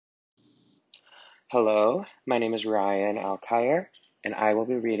Hello, my name is Ryan Alkire, and I will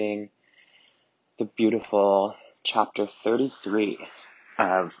be reading the beautiful chapter 33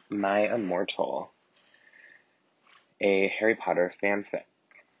 of My Immortal, a Harry Potter fanfic.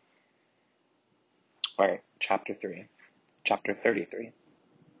 Alright, chapter 33.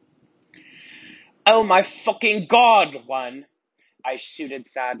 Oh my fucking god, one! I shooted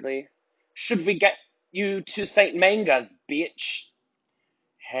sadly. Should we get you to St. Manga's, bitch?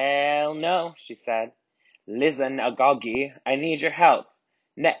 Hell no, she said. Listen, Agoggy, I need your help.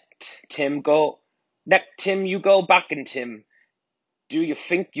 Next, Tim, you go back and Tim. Do you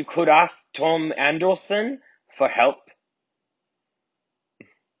think you could ask Tom Anderson for help?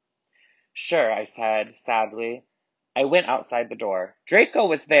 Sure, I said, sadly. I went outside the door. Draco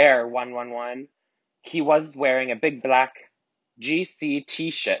was there, 111. He was wearing a big black GC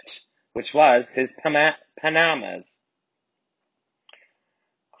t-shirt, which was his Panamas.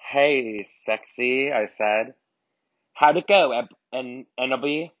 Hey, sexy, I said. How'd it go,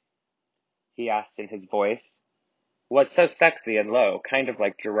 Enoby? He asked in his voice. What's so sexy and low, kind of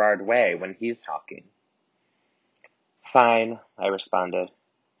like Gerard Way when he's talking. Fine, I responded.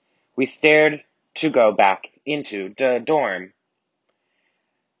 We stared to go back into the dorm.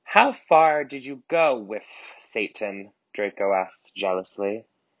 How far did you go with Satan? Draco asked jealously.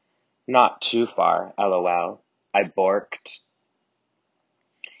 Not too far, LOL. I borked.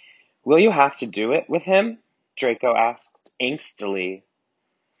 Will you have to do it with him? Draco asked angstily.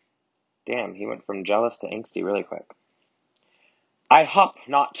 Damn, he went from jealous to angsty really quick. I hop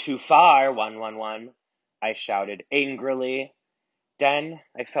not too far, 111, I shouted angrily. Then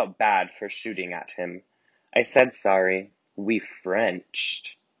I felt bad for shooting at him. I said sorry. We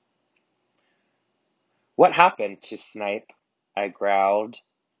Frenched. What happened to Snipe? I growled.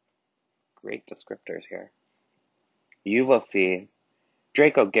 Great descriptors here. You will see.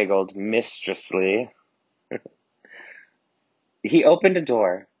 Draco giggled mischievously. He opened a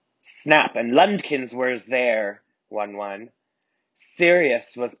door. Snap and Lundkins was there, 1-1.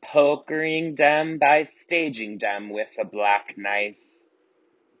 Sirius was pokering them by staging them with a black knife.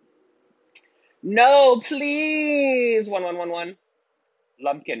 No, please, 1-1-1-1.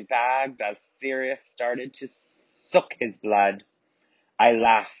 Lumpkin bagged as Sirius started to suck his blood. I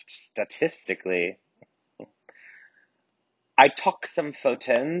laughed statistically. I took some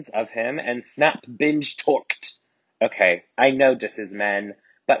photons of him and Snap binge-torked. Okay, I know this is men,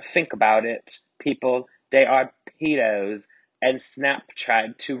 but think about it. People, they are pedos, and Snap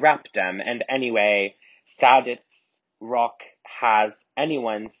tried to rap them, and anyway, Sadit's Rock has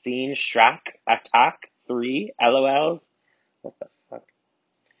anyone seen Shrek Attack 3? LOLs? What the fuck?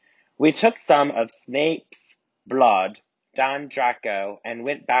 We took some of Snape's blood, Dan Draco, and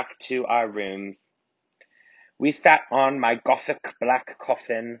went back to our rooms. We sat on my gothic black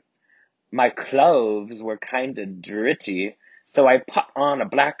coffin. My clothes were kinda dirty, so I put on a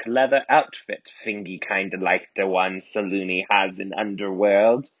black leather outfit thingy kinda like the one Saloony has in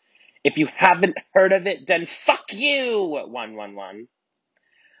Underworld. If you haven't heard of it, then fuck you, 111.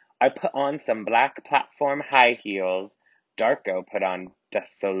 I put on some black platform high heels. Darko put on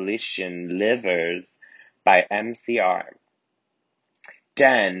Desolation Livers by MCR.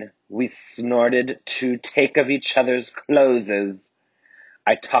 Then we snorted to take of each other's clothes.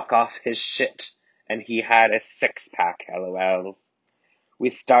 I took off his shit, and he had a six-pack, LOLs. We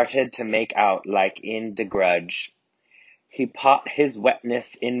started to make out like in The Grudge. He put his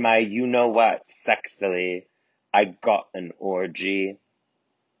wetness in my you-know-what sexily. I got an orgy.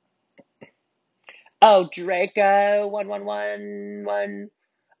 Oh, Draco, 1111.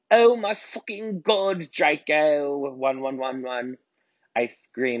 Oh my fucking god, Draco, 1111. I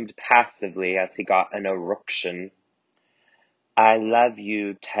screamed passively as he got an erection. I love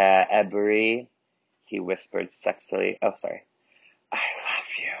you, Ta Ebery, he whispered sexily. Oh, sorry. I love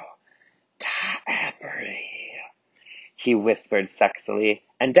you, Ta Ebery, he whispered sexily,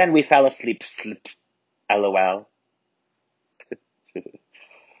 and then we fell asleep. LOL.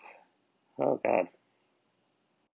 Oh, God.